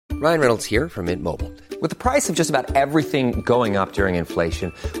Ryan Reynolds here from Mint Mobile. With the price of just about everything going up during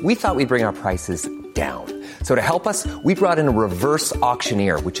inflation, we thought we'd bring our prices down. So to help us, we brought in a reverse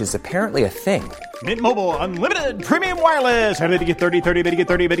auctioneer, which is apparently a thing. Mint Mobile Unlimited Premium Wireless. How to get 30, 30, bit to get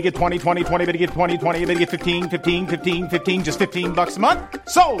 30, bit to get 20, 20, 20, bit to get 20, 20, bit to get 15, 15, 15, 15, just $15 a month?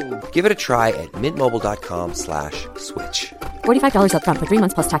 Sold! Give it a try at mintmobile.com/switch. $45 up front for 3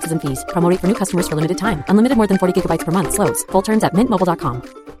 months plus taxes and fees. Promo rate for new customers for limited time. Unlimited more than 40 gigabytes per month. Slows full terms at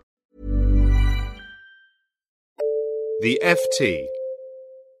mintmobile.com. The FT.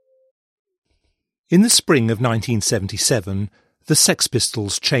 In the spring of 1977, the Sex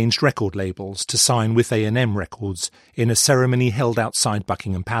Pistols changed record labels to sign with A&M Records in a ceremony held outside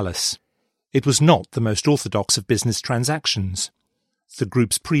Buckingham Palace. It was not the most orthodox of business transactions. The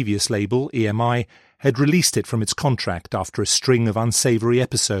group's previous label, EMI, had released it from its contract after a string of unsavoury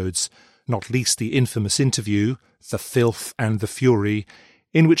episodes, not least the infamous interview, The Filth and the Fury,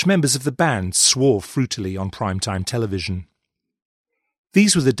 in which members of the band swore fruitily on primetime television.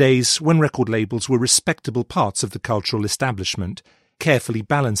 These were the days when record labels were respectable parts of the cultural establishment, carefully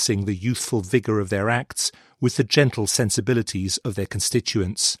balancing the youthful vigour of their acts with the gentle sensibilities of their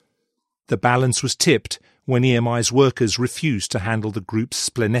constituents. The balance was tipped when EMI's workers refused to handle the group's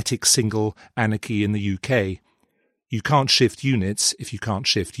splenetic single Anarchy in the UK. You can't shift units if you can't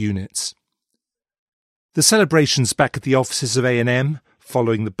shift units. The celebrations back at the offices of A&M,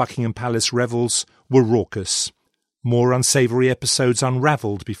 following the Buckingham Palace revels, were raucous. More unsavoury episodes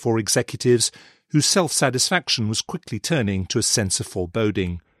unravelled before executives whose self-satisfaction was quickly turning to a sense of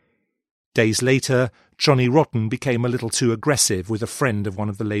foreboding. Days later, Johnny Rotten became a little too aggressive with a friend of one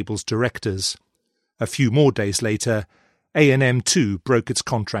of the label's directors. A few more days later, A&M too broke its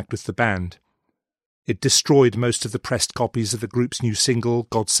contract with the band. It destroyed most of the pressed copies of the group's new single,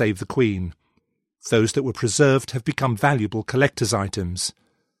 God Save the Queen. Those that were preserved have become valuable collector's items.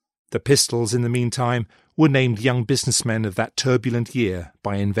 The Pistols, in the meantime, were named Young Businessmen of that turbulent year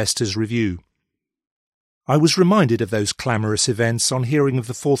by Investors' Review. I was reminded of those clamorous events on hearing of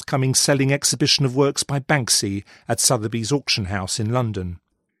the forthcoming selling exhibition of works by Banksy at Sotheby's auction house in London.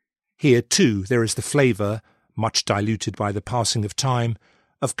 Here, too, there is the flavour, much diluted by the passing of time,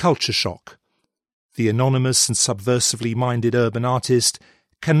 of culture shock. The anonymous and subversively minded urban artist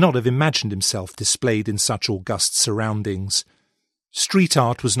cannot have imagined himself displayed in such august surroundings. Street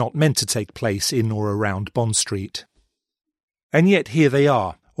art was not meant to take place in or around Bond Street. And yet here they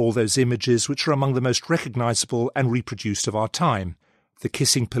are, all those images which are among the most recognisable and reproduced of our time: the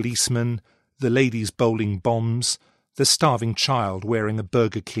kissing policeman, the ladies bowling bombs, the starving child wearing a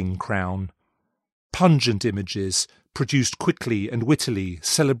Burger King crown. Pungent images, produced quickly and wittily,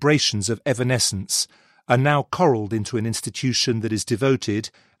 celebrations of evanescence, are now coralled into an institution that is devoted,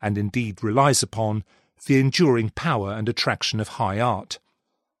 and indeed relies upon, the enduring power and attraction of high art.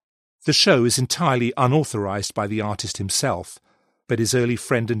 The show is entirely unauthorised by the artist himself, but his early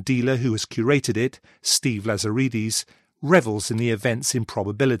friend and dealer who has curated it, Steve Lazaridis, revels in the event's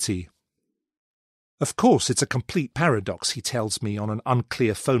improbability. Of course, it's a complete paradox, he tells me on an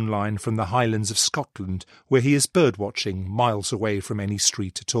unclear phone line from the Highlands of Scotland, where he is birdwatching miles away from any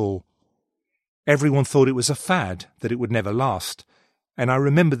street at all. Everyone thought it was a fad, that it would never last, and I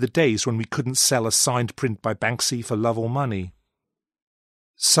remember the days when we couldn't sell a signed print by Banksy for love or money.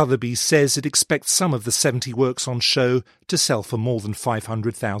 Sotheby's says it expects some of the 70 works on show to sell for more than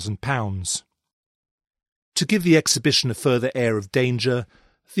 £500,000. To give the exhibition a further air of danger,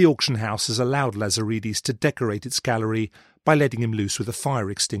 the auction house has allowed Lazaridis to decorate its gallery by letting him loose with a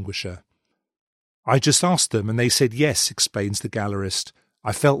fire extinguisher. I just asked them and they said yes, explains the gallerist.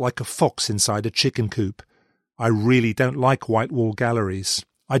 I felt like a fox inside a chicken coop. I really don't like white wall galleries.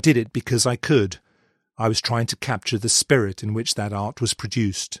 I did it because I could. I was trying to capture the spirit in which that art was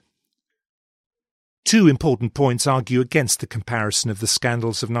produced. Two important points argue against the comparison of the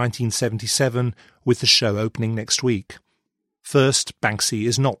scandals of 1977 with the show opening next week. First, Banksy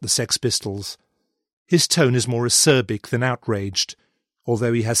is not the Sex Pistols. His tone is more acerbic than outraged.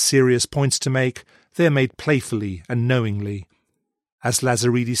 Although he has serious points to make, they are made playfully and knowingly. As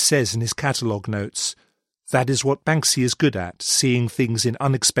Lazaridis says in his catalogue notes, that is what Banksy is good at, seeing things in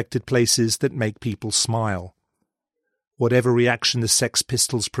unexpected places that make people smile. Whatever reaction the Sex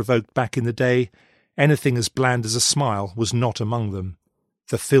Pistols provoked back in the day, anything as bland as a smile was not among them.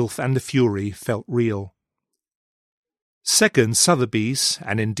 The filth and the fury felt real. Second, Sotheby's,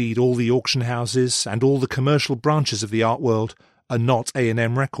 and indeed all the auction houses and all the commercial branches of the art world, are not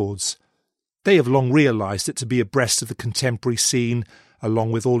A&M Records. They have long realised that to be abreast of the contemporary scene,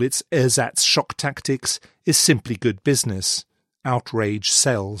 along with all its ersatz shock tactics, is simply good business. Outrage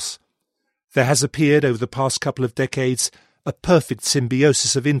sells. There has appeared over the past couple of decades a perfect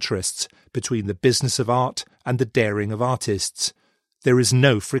symbiosis of interests between the business of art and the daring of artists. There is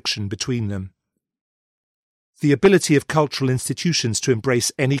no friction between them. The ability of cultural institutions to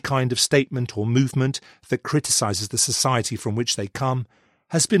embrace any kind of statement or movement that criticises the society from which they come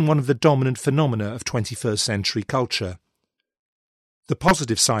has been one of the dominant phenomena of 21st century culture. The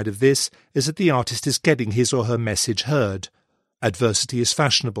positive side of this is that the artist is getting his or her message heard. Adversity is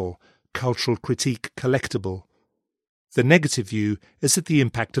fashionable, cultural critique collectible. The negative view is that the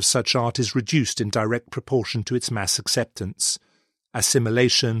impact of such art is reduced in direct proportion to its mass acceptance.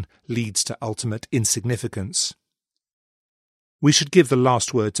 Assimilation leads to ultimate insignificance. We should give the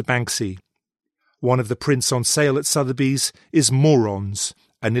last word to Banksy. One of the prints on sale at Sotheby's is Morons,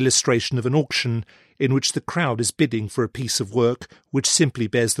 an illustration of an auction in which the crowd is bidding for a piece of work which simply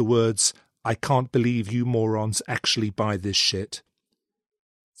bears the words, "I can't believe you morons actually buy this shit."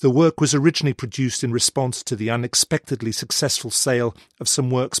 The work was originally produced in response to the unexpectedly successful sale of some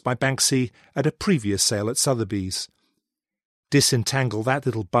works by Banksy at a previous sale at Sotheby's. Disentangle that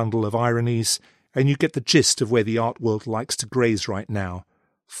little bundle of ironies, and you get the gist of where the art world likes to graze right now,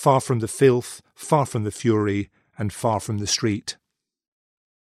 far from the filth, far from the fury, and far from the street.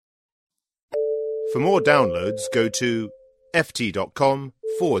 For more downloads, go to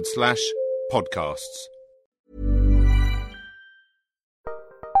ft.com/podcasts.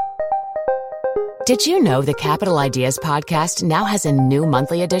 Did you know the Capital Ideas podcast now has a new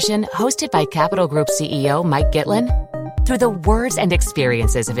monthly edition hosted by Capital Group CEO Mike Gitlin? Through the words and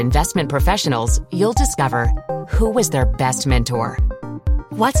experiences of investment professionals, you'll discover who was their best mentor,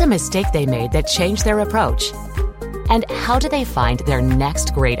 what's a mistake they made that changed their approach, and how do they find their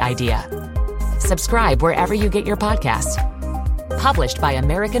next great idea. Subscribe wherever you get your podcasts. Published by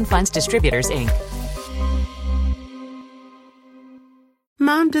American Funds Distributors, Inc.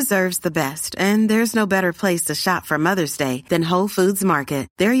 Mom deserves the best, and there's no better place to shop for Mother's Day than Whole Foods Market.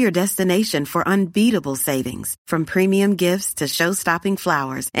 They're your destination for unbeatable savings, from premium gifts to show-stopping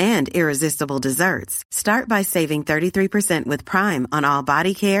flowers and irresistible desserts. Start by saving 33% with Prime on all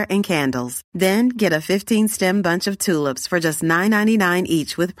body care and candles. Then get a 15-stem bunch of tulips for just $9.99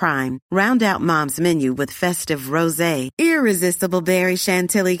 each with Prime. Round out Mom's menu with festive rosé, irresistible berry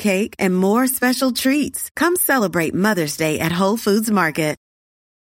chantilly cake, and more special treats. Come celebrate Mother's Day at Whole Foods Market.